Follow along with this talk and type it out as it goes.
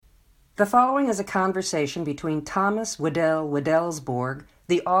The following is a conversation between Thomas Waddell Waddellsborg,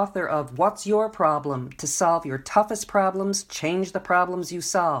 the author of What's Your Problem? To Solve Your Toughest Problems, Change the Problems You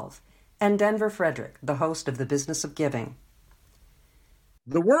Solve, and Denver Frederick, the host of The Business of Giving.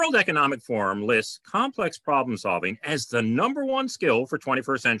 The World Economic Forum lists complex problem solving as the number one skill for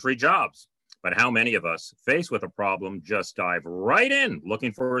 21st century jobs. But how many of us, faced with a problem, just dive right in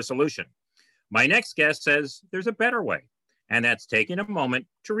looking for a solution? My next guest says there's a better way, and that's taking a moment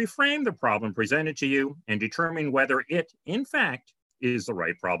to reframe the problem presented to you and determine whether it, in fact, is the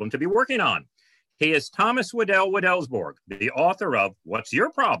right problem to be working on. He is Thomas Waddell Waddellsborg, the author of What's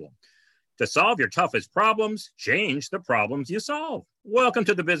Your Problem? To solve your toughest problems, change the problems you solve. Welcome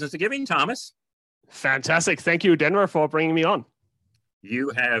to the Business of Giving, Thomas. Fantastic. Thank you, Denver, for bringing me on.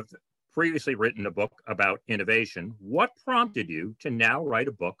 You have previously written a book about innovation. What prompted you to now write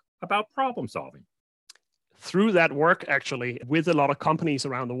a book about problem solving? Through that work, actually, with a lot of companies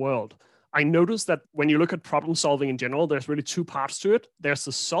around the world, I noticed that when you look at problem solving in general, there's really two parts to it. There's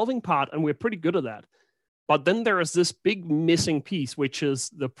the solving part, and we're pretty good at that. But then there is this big missing piece, which is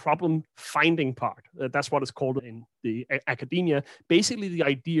the problem finding part. That's what it's called in the academia. Basically, the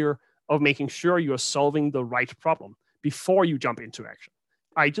idea of making sure you are solving the right problem before you jump into action.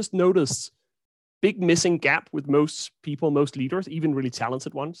 I just noticed big missing gap with most people, most leaders, even really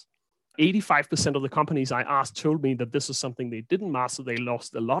talented ones. 85% of the companies I asked told me that this is something they didn't master. They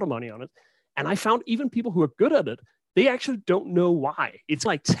lost a lot of money on it. And I found even people who are good at it, they actually don't know why. It's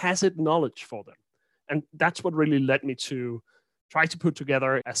like tacit knowledge for them. And that's what really led me to try to put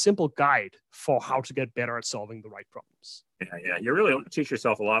together a simple guide for how to get better at solving the right problems. Yeah. You really teach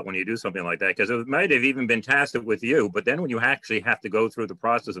yourself a lot when you do something like that, because it might have even been tacit with you, but then when you actually have to go through the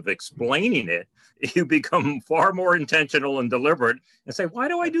process of explaining it, you become far more intentional and deliberate and say, why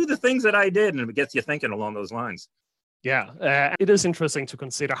do I do the things that I did? And it gets you thinking along those lines. Yeah, it is interesting to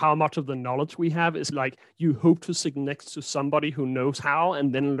consider how much of the knowledge we have is like you hope to sit next to somebody who knows how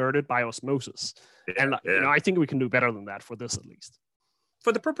and then learn it by osmosis. I think we can do better than that for this, at least.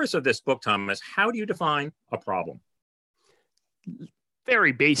 For the purpose of this book, Thomas, how do you define a problem?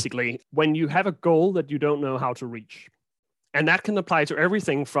 Very basically, when you have a goal that you don't know how to reach. And that can apply to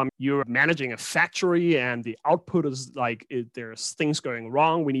everything from you're managing a factory and the output is like there's things going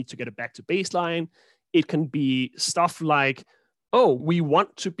wrong. We need to get it back to baseline. It can be stuff like, oh, we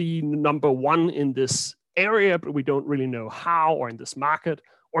want to be number one in this area, but we don't really know how, or in this market.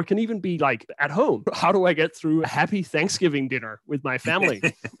 Or it can even be like at home. How do I get through a happy Thanksgiving dinner with my family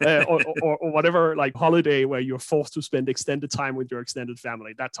or whatever like holiday where you're forced to spend extended time with your extended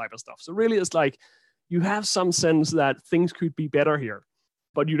family, that type of stuff. So really it's like you have some sense that things could be better here,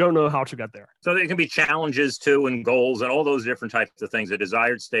 but you don't know how to get there. So there can be challenges too and goals and all those different types of things, a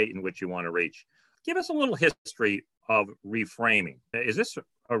desired state in which you want to reach. Give us a little history of reframing. Is this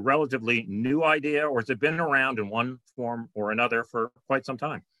a relatively new idea, or has it been around in one form or another for quite some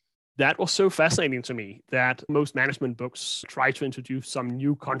time? That was so fascinating to me that most management books try to introduce some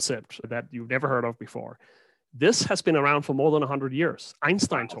new concept that you've never heard of before. This has been around for more than 100 years.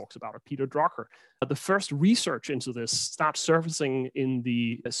 Einstein talks about it, Peter Drucker. The first research into this starts surfacing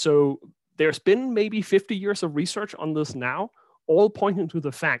so there's been maybe 50 years of research on this now, all pointing to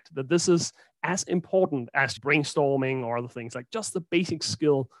the fact that this is as important as brainstorming or other things, like just the basic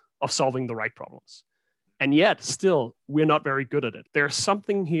skill of solving the right problems. And yet, still, we're not very good at it. There's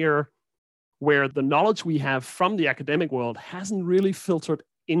something here where the knowledge we have from the academic world hasn't really filtered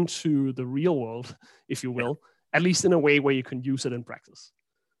into the real world, if you will, at least in a way where you can use it in practice.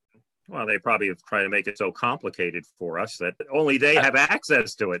 Well, they probably have tried to make it so complicated for us that only they have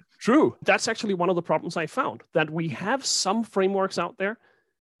access to it. True. That's actually one of the problems I found, that we have some frameworks out there,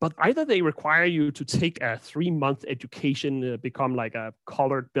 but either they require you to take a 3-month education, become like a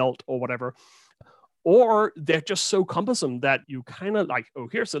colored belt or whatever, or they're just so cumbersome that you kind of like, oh,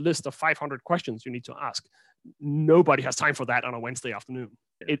 here's a list of 500 questions you need to ask. Nobody has time for that on a Wednesday afternoon.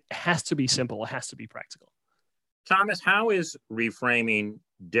 It has to be simple. It has to be practical. Thomas, how is reframing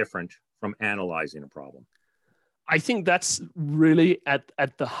different from analyzing a problem? I think that's really at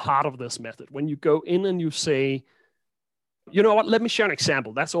the heart of this method. When you go in and you say, you know what, let me share an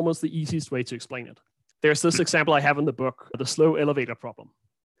example. That's almost the easiest way to explain it. There's this example I have in the book, the slow elevator problem.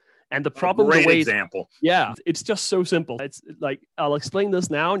 And the problem, great example. Yeah, it's just so simple. It's like, I'll explain this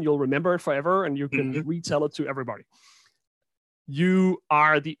now and you'll remember it forever and you can retell it to everybody. You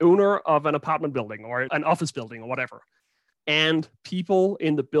are the owner of an apartment building or an office building or whatever. And people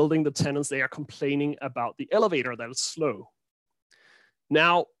in the building, the tenants, they are complaining about the elevator that is slow.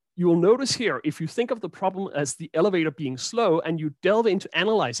 Now, you will notice here, if you think of the problem as the elevator being slow and you delve into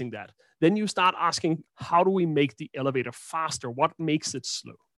analyzing that, then you start asking, how do we make the elevator faster? What makes it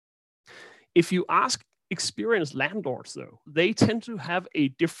slow? If you ask experienced landlords, though, they tend to have a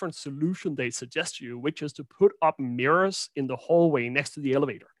different solution they suggest to you, which is to put up mirrors in the hallway next to the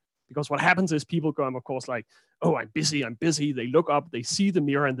elevator. Because what happens is people go, of course, like, oh, I'm busy. They look up, they see the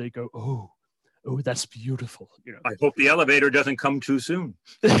mirror, and they go, oh, that's beautiful. I hope the elevator doesn't come too soon.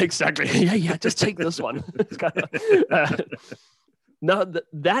 Exactly. Yeah, just take this one. Now,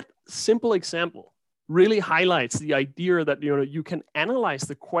 that simple example really highlights the idea that you can analyze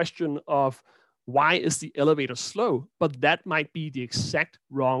the question of why is the elevator slow, but that might be the exact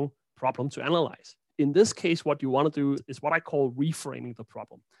wrong problem to analyze. In this case, what you want to do is what I call reframing the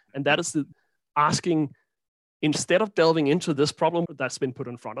problem. And that is asking, instead of delving into this problem that's been put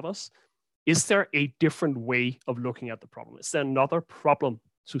in front of us, is there a different way of looking at the problem? Is there another problem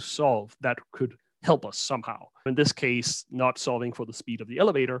to solve that could help us somehow? In this case, not solving for the speed of the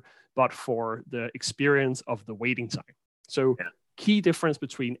elevator, but for the experience of the waiting time. So key difference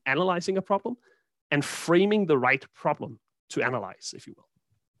between analyzing a problem and framing the right problem to analyze, if you will.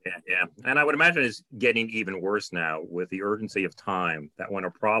 Yeah. And I would imagine it's getting even worse now with the urgency of time, that when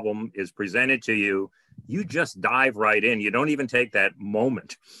a problem is presented to you, you just dive right in. You don't even take that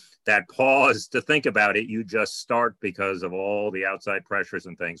moment, that pause to think about it. You just start because of all the outside pressures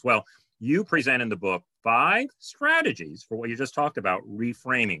and things. Well, you present in the book 5 strategies for what you just talked about,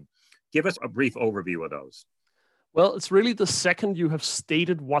 reframing. Give us a brief overview of those. Well, it's really the second you have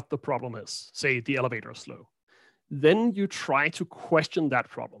stated what the problem is, say the elevator is slow, then you try to question that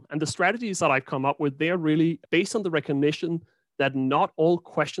problem. And the strategies that I've come up with, they're really based on the recognition that not all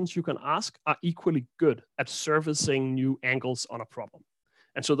questions you can ask are equally good at surfacing new angles on a problem.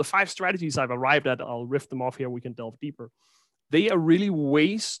 And so the 5 strategies I've arrived at, I'll riff them off here, we can delve deeper. They are really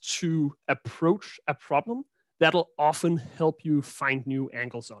ways to approach a problem that'll often help you find new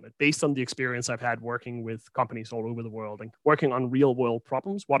angles on it, based on the experience I've had working with companies all over the world and working on real world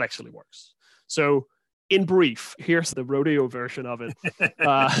problems, what actually works. So in brief, here's the rodeo version of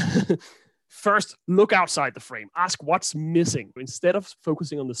it. First, look outside the frame. Ask what's missing. Instead of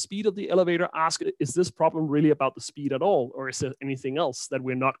focusing on the speed of the elevator, ask, is this problem really about the speed at all? Or is there anything else that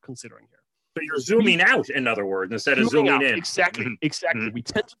we're not considering here? So you're zooming out, in other words, instead of zooming in. Exactly. We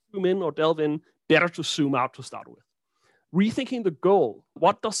tend to zoom in or delve in. Better to zoom out to start with. Rethinking the goal.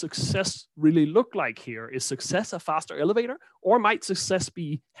 What does success really look like here? Is success a faster elevator, or might success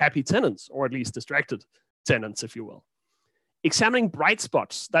be happy tenants, or at least distracted tenants, if you will? Examining bright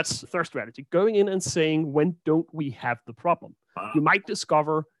spots. That's the third strategy. Going in and saying, when don't we have the problem? You might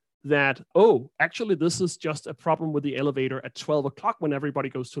discover that, actually, this is just a problem with the elevator at 12 o'clock when everybody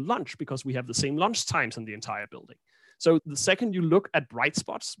goes to lunch, because we have the same lunch times in the entire building. So the second you look at bright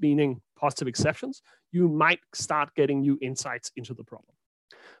spots, meaning positive exceptions, you might start getting new insights into the problem.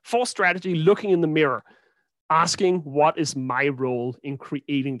 4th strategy, looking in the mirror, asking, what is my role in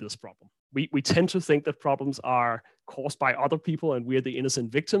creating this problem? We tend to think that problems are caused by other people and we're the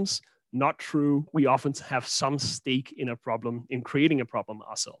innocent victims. Not true. We often have some stake in a problem, in creating a problem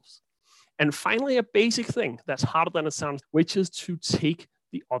ourselves. And finally, a basic thing that's harder than it sounds, which is to take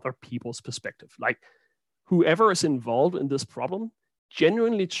the other people's perspective. Like, whoever is involved in this problem,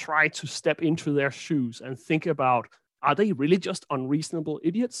 genuinely try to step into their shoes and think about, are they really just unreasonable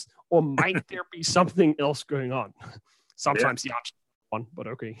idiots? Or might there be something else going on? Sometimes the answer is one, but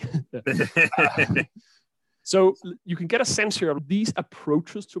okay. So you can get a sense here of these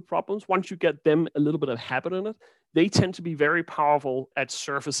approaches to problems. Once you get them a little bit of habit in it, they tend to be very powerful at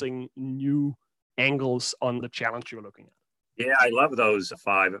surfacing new angles on the challenge you're looking at. Yeah, I love those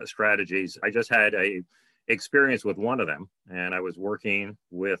 5 strategies. I just had a experience with one of them, and I was working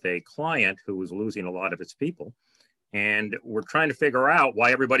with a client who was losing a lot of its people, and we're trying to figure out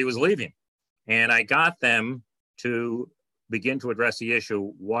why everybody was leaving. And I got them to begin to address the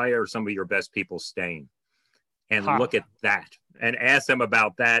issue, why are some of your best people staying? And look at that and ask them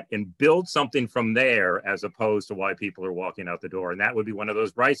about that and build something from there, as opposed to why people are walking out the door. And that would be one of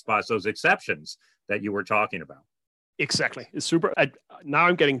those bright spots, those exceptions that you were talking about. Exactly. It's super. Now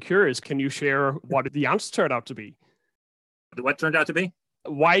I'm getting curious. Can you share what the answer turned out to be? What turned out to be?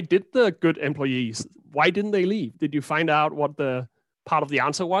 Why did the good employees, why didn't they leave? Did you find out what the part of the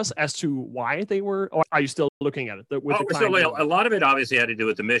answer was as to why they were, or are you still looking at it? A lot of it obviously had to do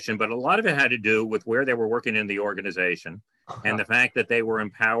with the mission, but a lot of it had to do with where they were working in the organization and the fact that they were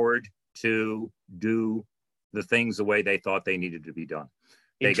empowered to do the things the way they thought they needed to be done.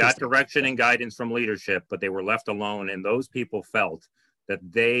 They got direction and guidance from leadership, but they were left alone. And those people felt that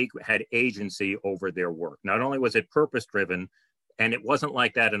they had agency over their work. Not only was it purpose-driven, and it wasn't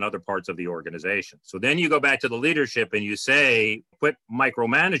like that in other parts of the organization. So then you go back to the leadership and you say, quit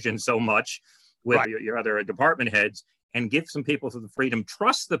micromanaging so much with your other department heads and give some people the freedom,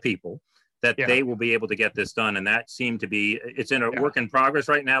 trust the people that Yeah. they will be able to get this done. And that seemed to be, it's in a work in progress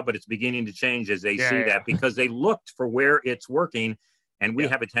right now, but it's beginning to change as they see that, because they looked for where it's working. And we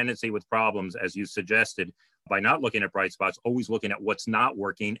have a tendency with problems, as you suggested, by not looking at bright spots, always looking at what's not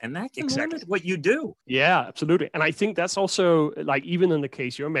working. And that can limit what you do. Yeah, absolutely. And I think that's also, like, even in the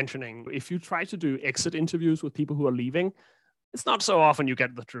case you're mentioning, if you try to do exit interviews with people who are leaving, it's not so often you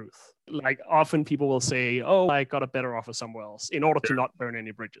get the truth. Like, often people will say, oh, I got a better offer somewhere else, in order to not burn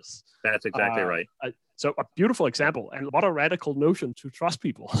any bridges. That's exactly right. So a beautiful example, and what a radical notion to trust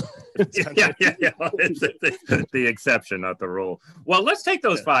people. Yeah. It's the exception, not the rule. Well, let's take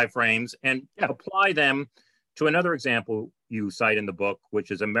those 5 frames and apply them to another example you cite in the book, which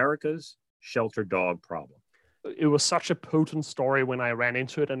is America's shelter dog problem. It was such a potent story when I ran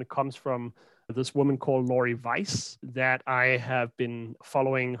into it, and it comes from this woman called Lori Weiss that I have been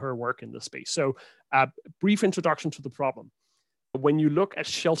following her work in this space. So a brief introduction to the problem. When you look at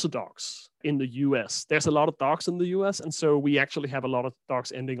shelter dogs in the US, there's a lot of dogs in the US. And so we actually have a lot of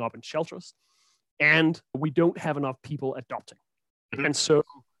dogs ending up in shelters. And we don't have enough people adopting. Mm-hmm. And so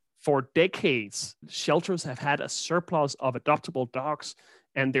for decades, shelters have had a surplus of adoptable dogs.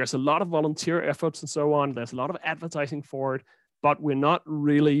 And there's a lot of volunteer efforts and so on. There's a lot of advertising for it, but we're not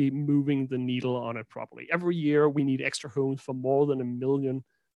really moving the needle on it properly. Every year, we need extra homes for more than 1 million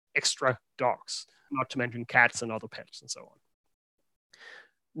extra dogs, not to mention cats and other pets and so on.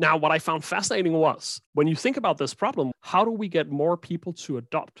 Now, what I found fascinating was, when you think about this problem, how do we get more people to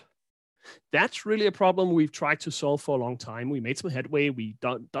adopt? That's really a problem we've tried to solve for a long time. We made some headway. We've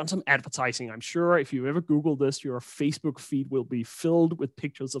done some advertising. I'm sure if you ever Google this, your Facebook feed will be filled with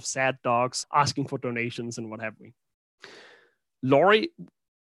pictures of sad dogs asking for donations and what have we. Lori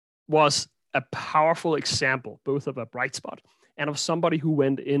was a powerful example, both of a bright spot and of somebody who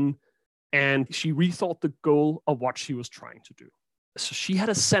went in and she rethought the goal of what she was trying to do. So she had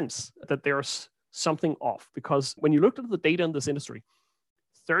a sense that there's something off, because when you looked at the data in this industry,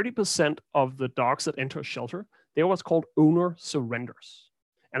 30% of the dogs that enter a shelter, they're what's called owner surrenders.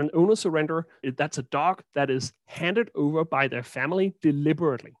 And an owner surrender, that's a dog that is handed over by their family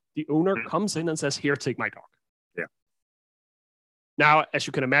deliberately. The owner comes in and says, here, take my dog. Yeah. Now, as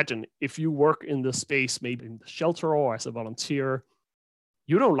you can imagine, if you work in this space, maybe in the shelter or as a volunteer,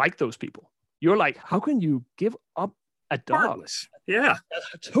 you don't like those people. You're like, how can you give up a dog? Heartless. Yeah.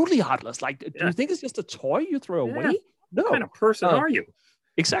 Totally heartless. Like, do you think it's just a toy you throw away? No. What kind of person are you?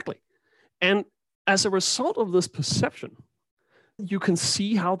 Exactly. And as a result of this perception, you can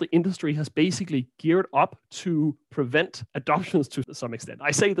see how the industry has basically geared up to prevent adoptions to some extent.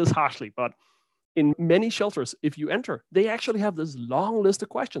 I say this harshly, but in many shelters, if you enter, they actually have this long list of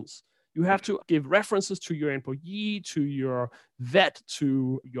questions. You have to give references to your employee, to your vet,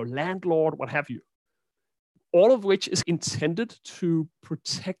 to your landlord, what have you. All of which is intended to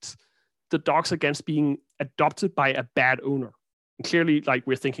protect the dogs against being adopted by a bad owner. And clearly, like,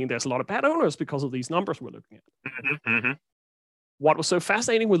 we're thinking there's a lot of bad owners because of these numbers we're looking at. Mm-hmm. What was so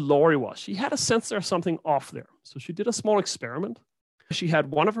fascinating with Lori was she had a sense there's something off there. So she did a small experiment. She had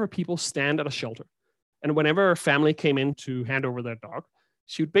one of her people stand at a shelter. And whenever a family came in to hand over their dog,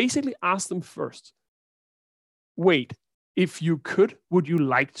 she would basically ask them first, wait, if you could, would you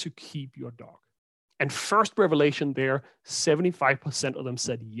like to keep your dog? And first revelation there, 75% of them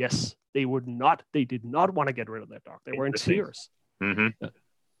said yes. They did not want to get rid of their dog. They were in tears. Mm-hmm.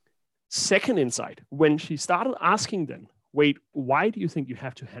 Second insight, when she started asking them, wait, why do you think you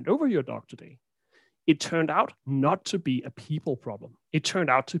have to hand over your dog today? It turned out not to be a people problem. It turned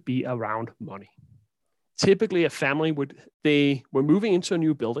out to be around money. Typically, a family they were moving into a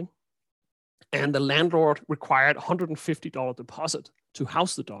new building, and the landlord required $150 deposit to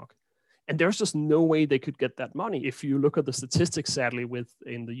house the dog. And there's just no way they could get that money. If you look at the statistics, sadly,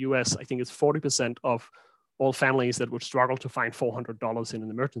 in the US, I think it's 40% of all families that would struggle to find $400 in an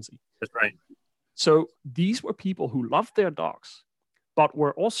emergency. That's right. So these were people who loved their dogs, but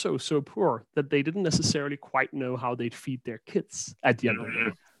were also so poor that they didn't necessarily quite know how they'd feed their kids at the end of the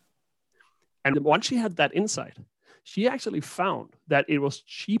day. And once she had that insight, she actually found that it was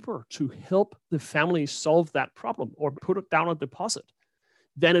cheaper to help the family solve that problem or put it down a deposit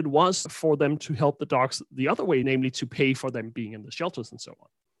than it was for them to help the dogs the other way, namely to pay for them being in the shelters and so on.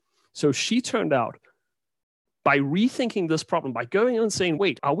 So she turned out, by rethinking this problem, by going in and saying,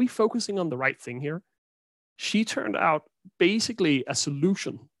 wait, are we focusing on the right thing here? She turned out basically a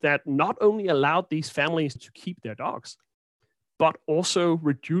solution that not only allowed these families to keep their dogs, but also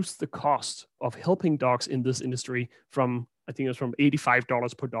reduced the cost of helping dogs in this industry from, I think it was from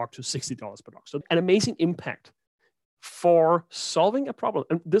 $85 per dog to $60 per dog. So an amazing impact for solving a problem.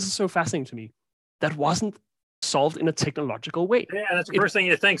 And this is so fascinating to me. That wasn't solved in a technological way. Yeah, that's the first thing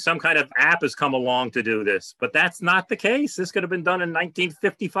you think. Some kind of app has come along to do this, but that's not the case. This could have been done in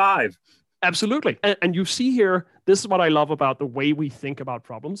 1955. Absolutely. And you see here, this is what I love about the way we think about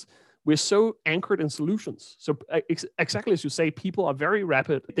problems. We're so anchored in solutions. So exactly as you say, people are very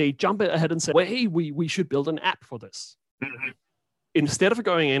rapid. They jump ahead and say, well, hey, we should build an app for this. Mm-hmm. Instead of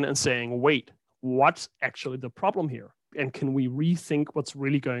going in and saying, wait, what's actually the problem here? And can we rethink what's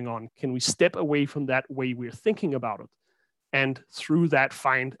really going on? Can we step away from that way we're thinking about it? And through that,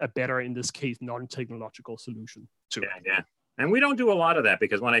 find a better, in this case, non-technological solution to it. Yeah. And we don't do a lot of that,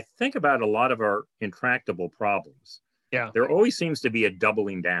 because when I think about a lot of our intractable problems, there always seems to be a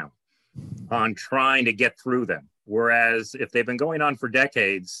doubling down on trying to get through them. Whereas if they've been going on for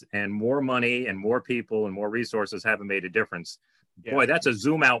decades and more money and more people and more resources haven't made a difference, boy, that's a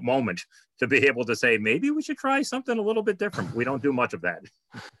zoom out moment to be able to say, maybe we should try something a little bit different. We don't do much of that.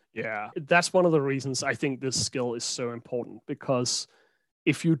 Yeah, that's one of the reasons I think this skill is so important, because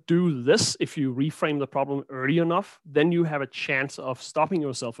if you do this, if you reframe the problem early enough, then you have a chance of stopping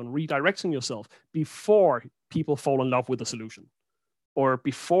yourself and redirecting yourself before people fall in love with the solution, or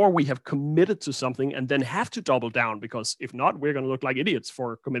before we have committed to something and then have to double down, because if not, we're going to look like idiots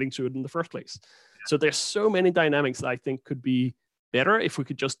for committing to it in the first place. So there's so many dynamics that I think could be better if we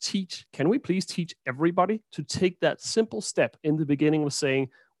could just teach. Can we please teach everybody to take that simple step in the beginning of saying,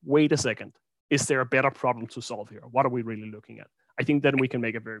 wait a second, is there a better problem to solve here? What are we really looking at? I think then we can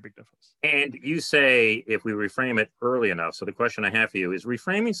make a very big difference. And you say if we reframe it early enough. So the question I have for you is,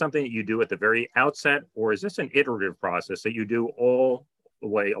 reframing something that you do at the very outset, or is this an iterative process that you do all the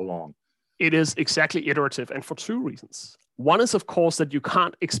way along? It is exactly iterative, and for two reasons. One is, of course, that you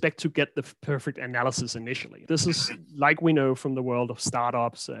can't expect to get the perfect analysis initially. This is like we know from the world of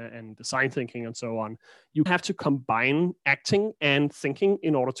startups and design thinking and so on. You have to combine acting and thinking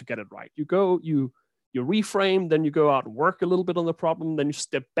in order to get it right. You reframe, then you go out and work a little bit on the problem, then you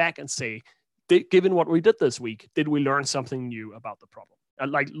step back and say, given what we did this week, did we learn something new about the problem?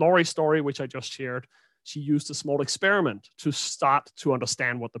 Like Laurie's story, which I just shared, she used a small experiment to start to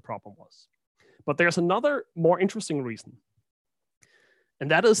understand what the problem was. But there's another more interesting reason,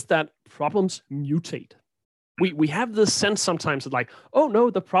 and that is that problems mutate. We have this sense sometimes of like, oh no,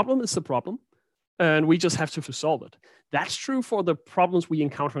 the problem is the problem, and we just have to solve it. That's true for the problems we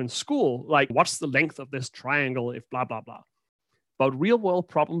encounter in school, like what's the length of this triangle if blah, blah, blah. But real world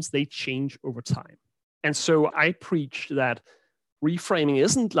problems, they change over time. And so I preach that reframing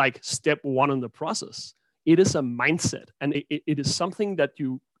isn't like step one in the process. It is a mindset, and it is something that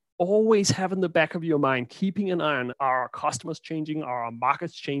you always have in the back of your mind, keeping an eye on, are our customers changing, are our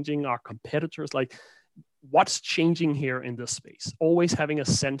markets changing, our competitors, like what's changing here in this space? Always having a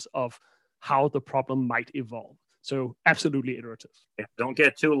sense of how the problem might evolve. So absolutely iterative. Yeah, don't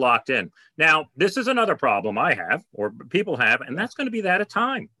get too locked in. Now, this is another problem I have, or people have, and that's going to be that of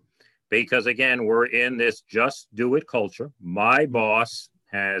time. Because again, we're in this just do it culture. My boss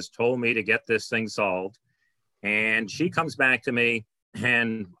has told me to get this thing solved, and she comes back to me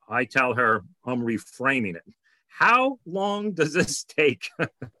and I tell her I'm reframing it. How long does this take?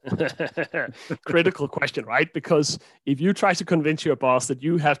 Critical question, right? Because if you try to convince your boss that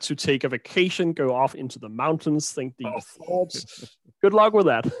you have to take a vacation, go off into the mountains, think these thoughts, good luck with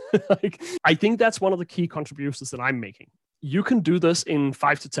that. I think that's one of the key contributions that I'm making. You can do this in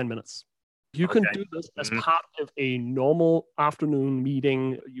 5 to 10 minutes. You can do this as part of a normal afternoon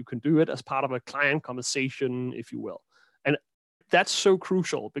meeting. You can do it as part of a client conversation, if you will. And that's so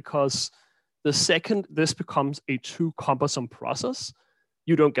crucial, because the second this becomes a too cumbersome process,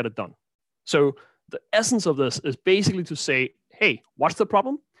 you don't get it done. So the essence of this is basically to say, hey, what's the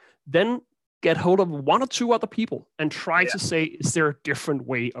problem? Then get hold of one or two other people and try to say, is there a different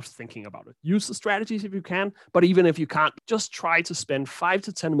way of thinking about it? Use the strategies if you can, but even if you can't, just try to spend 5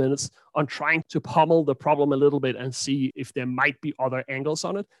 to 10 minutes on trying to pummel the problem a little bit and see if there might be other angles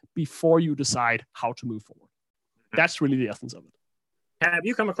on it before you decide how to move forward. That's really the essence of it. Have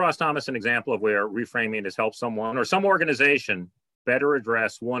you come across, Thomas, an example of where reframing has helped someone or some organization better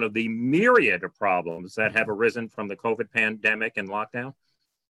address one of the myriad of problems that have arisen from the COVID pandemic and lockdown?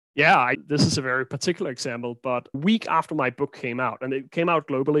 Yeah, this is a very particular example, but a week after my book came out, and it came out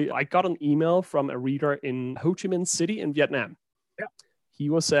globally, I got an email from a reader in Ho Chi Minh City in Vietnam. Yeah.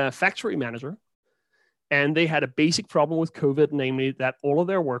 He was a factory manager, and they had a basic problem with COVID, namely that all of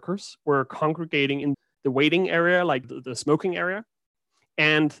their workers were congregating in the waiting area, like the smoking area,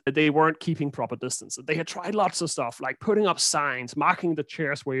 and they weren't keeping proper distance. They had tried lots of stuff, like putting up signs, marking the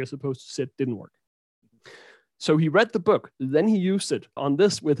chairs where you're supposed to sit, didn't work. So he read the book, then he used it on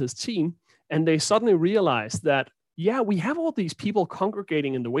this with his team, and they suddenly realized that, yeah, we have all these people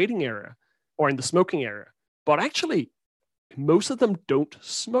congregating in the waiting area or in the smoking area, but actually, most of them don't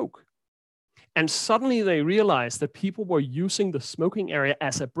smoke. And suddenly they realized that people were using the smoking area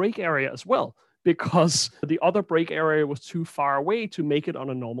as a break area as well, because the other break area was too far away to make it on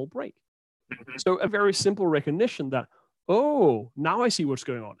a normal break. So a very simple recognition that, oh, now I see what's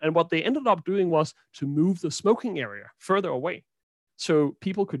going on. And what they ended up doing was to move the smoking area further away. So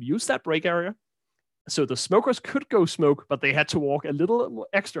people could use that break area. So the smokers could go smoke, but they had to walk a little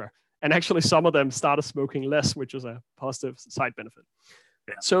extra. And actually some of them started smoking less, which is a positive side benefit.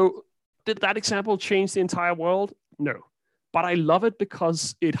 Yeah. So did that example change the entire world? No. But I love it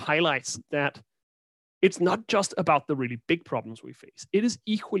because it highlights that it's not just about the really big problems we face. It is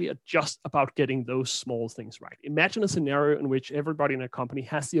equally just about getting those small things right. Imagine a scenario in which everybody in a company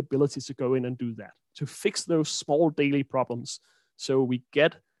has the ability to go in and do that, to fix those small daily problems. So we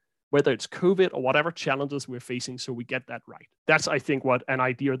get, whether it's COVID or whatever challenges we're facing, so we get that right. That's, I think, what an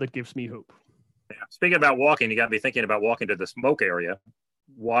idea that gives me hope. Yeah. Speaking about walking, you got to be thinking about walking to the smoke area.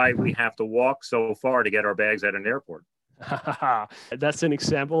 Why we have to walk so far to get our bags at an airport. That's an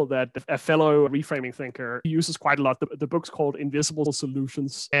example that a fellow reframing thinker uses quite a lot. The book's called Invisible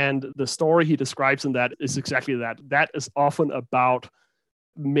Solutions. And the story he describes in that is exactly that. That is often about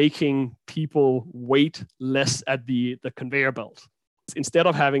making people wait less at the conveyor belt. Instead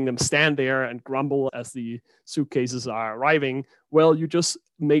of having them stand there and grumble as the suitcases are arriving, well, you just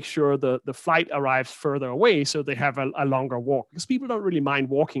make sure the flight arrives further away so they have a longer walk. Because people don't really mind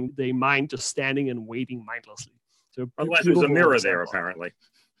walking. They mind just standing and waiting mindlessly. So unless there's a mirror there, apparently.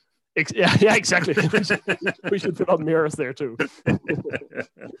 Yeah, exactly. We should put up mirrors there too.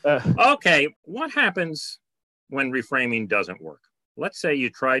 Okay, what happens when reframing doesn't work? Let's say you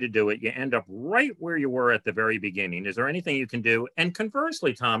try to do it, you end up right where you were at the very beginning. Is there anything you can do? And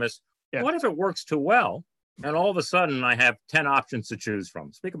conversely, Thomas, What if it works too well and all of a sudden I have 10 options to choose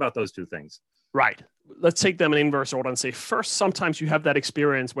from? Speak about those two things. Right. Let's take them in inverse order and say, first, sometimes you have that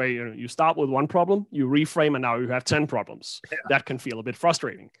experience where you start with one problem, you reframe, and now you have 10 problems. Yeah. That can feel a bit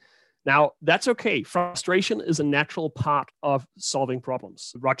frustrating. Now, that's okay. Frustration is a natural part of solving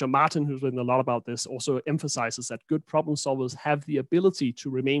problems. Roger Martin, who's written a lot about this, also emphasizes that good problem solvers have the ability to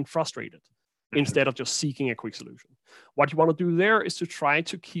remain frustrated instead of just seeking a quick solution. What you want to do there is to try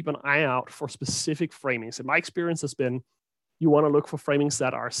to keep an eye out for specific framings. And my experience has been, you want to look for framings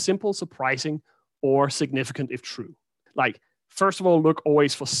that are simple, surprising, or significant if true. Like, first of all, look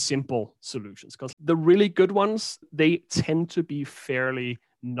always for simple solutions, because the really good ones, they tend to be fairly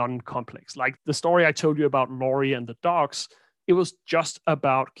non-complex. Like the story I told you about Laurie and the dogs, it was just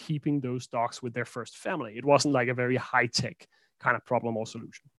about keeping those dogs with their first family. It wasn't like a very high-tech kind of problem or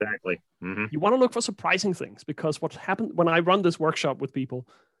solution. Exactly. Mm-hmm. You want to look for surprising things, because what happened when I run this workshop with people,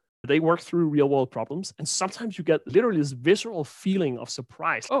 they work through real-world problems, and sometimes you get literally this visceral feeling of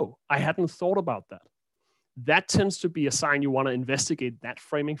surprise. Oh, I hadn't thought about that. That tends to be a sign you want to investigate that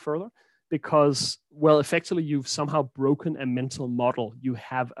framing further, because, well, effectively, you've somehow broken a mental model you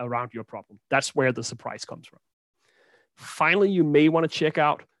have around your problem. That's where the surprise comes from. Finally, you may want to check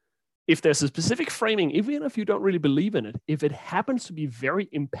out if there's a specific framing, even if you don't really believe in it, if it happens to be very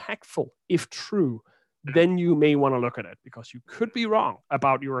impactful, if true, then you may want to look at it, because you could be wrong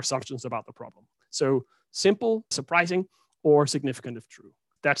about your assumptions about the problem. So simple, surprising, or significant if true.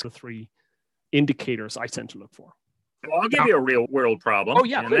 That's the three indicators I tend to look for. Well, I'll give you a real world problem. Oh,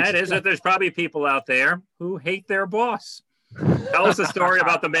 yeah, and please. That is that there's probably people out there who hate their boss. Tell us a story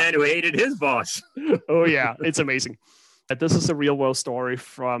about the man who hated his boss. Oh, yeah. It's amazing. This is a real world story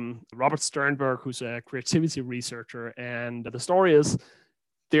from Robert Sternberg, who's a creativity researcher. And the story is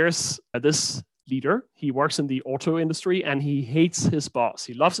there's this leader. He works in the auto industry and he hates his boss.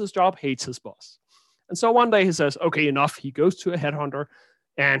 He loves his job, hates his boss. And so one day he says, okay, enough. He goes to a headhunter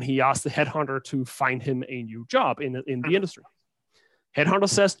and he asks the headhunter to find him a new job in the industry. Headhunter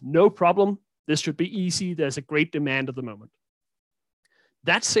says, no problem. This should be easy. There's a great demand at the moment.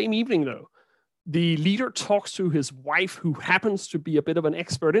 That same evening, though, the leader talks to his wife, who happens to be a bit of an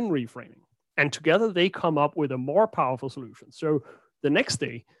expert in reframing. And together they come up with a more powerful solution. So the next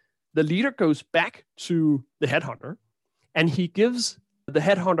day, the leader goes back to the headhunter and he gives the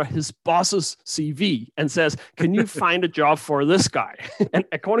headhunter his boss's CV and says, can you find a job for this guy? And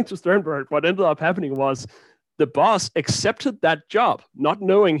according to Sternberg, what ended up happening was the boss accepted that job, not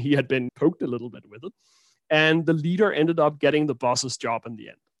knowing he had been poked a little bit with it. And the leader ended up getting the boss's job in the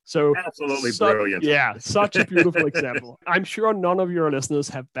end. So absolutely brilliant. Yeah, such a beautiful example. I'm sure none of your listeners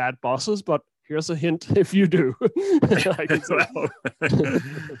have bad bosses, but here's a hint if you do.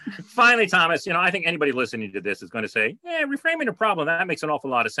 Finally, Thomas, I think anybody listening to this is going to say, yeah, reframing a problem, that makes an awful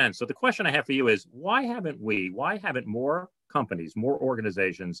lot of sense. So the question I have for you is, why haven't more companies, more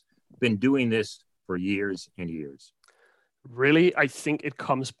organizations been doing this for years and years? Really, I think it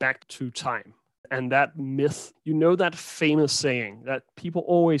comes back to time. And that myth, that famous saying that people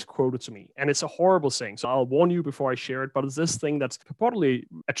always quoted to me, and it's a horrible saying. So I'll warn you before I share it, but it's this thing that's purportedly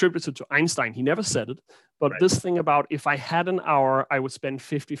attributed to Einstein. He never said it, but this thing about if I had an hour, I would spend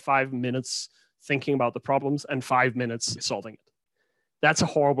 55 minutes thinking about the problems and 5 minutes solving it. That's a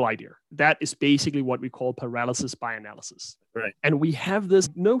horrible idea. That is basically what we call paralysis by analysis. Right. And we have this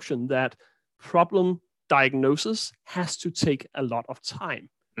notion that problem diagnosis has to take a lot of time.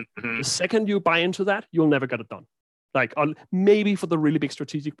 The second you buy into that, you'll never get it done. Like maybe for the really big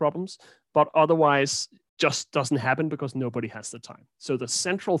strategic problems, but otherwise just doesn't happen because nobody has the time. So the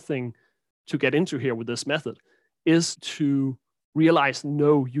central thing to get into here with this method is to realize,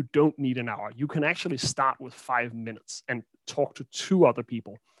 no, you don't need an hour. You can actually start with 5 minutes and talk to 2 other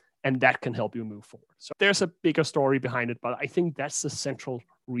people, and that can help you move forward. So there's a bigger story behind it, but I think that's the central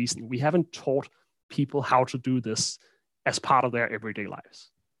reason. We haven't taught people how to do this as part of their everyday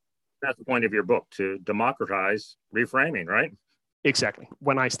lives. That's the point of your book, to democratize reframing, right? Exactly.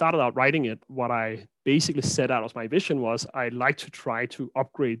 When I started out writing it, what I basically set out as my vision was I'd like to try to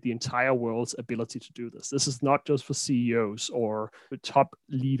upgrade the entire world's ability to do this. This is not just for CEOs or top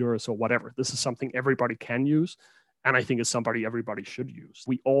leaders or whatever. This is something everybody can use. And I think it's somebody everybody should use.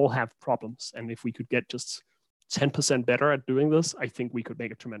 We all have problems. And if we could get just 10% better at doing this, I think we could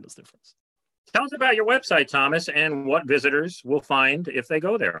make a tremendous difference. Tell us about your website, Thomas, and what visitors will find if they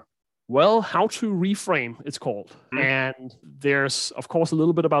go there. Well, How to Reframe, it's called. And there's, of course, a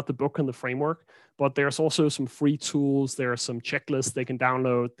little bit about the book and the framework, but there's also some free tools. There are some checklists they can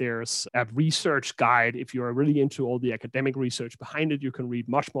download. There's a research guide. If you're really into all the academic research behind it, you can read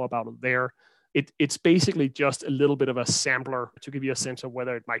much more about it there. It's basically just a little bit of a sampler to give you a sense of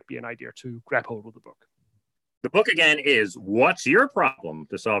whether it might be an idea to grab hold of the book. The book, again, is What's Your Problem?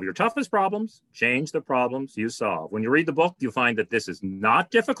 To solve your toughest problems, change the problems you solve. When you read the book, you find that this is not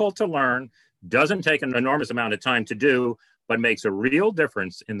difficult to learn, doesn't take an enormous amount of time to do, but makes a real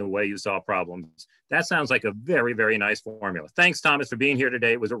difference in the way you solve problems. That sounds like a very, very nice formula. Thanks, Thomas, for being here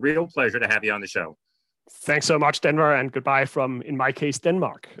today. It was a real pleasure to have you on the show. Thanks so much, Denver, and goodbye from, in my case,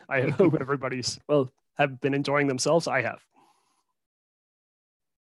 Denmark. I hope everybody's, have been enjoying themselves. I have.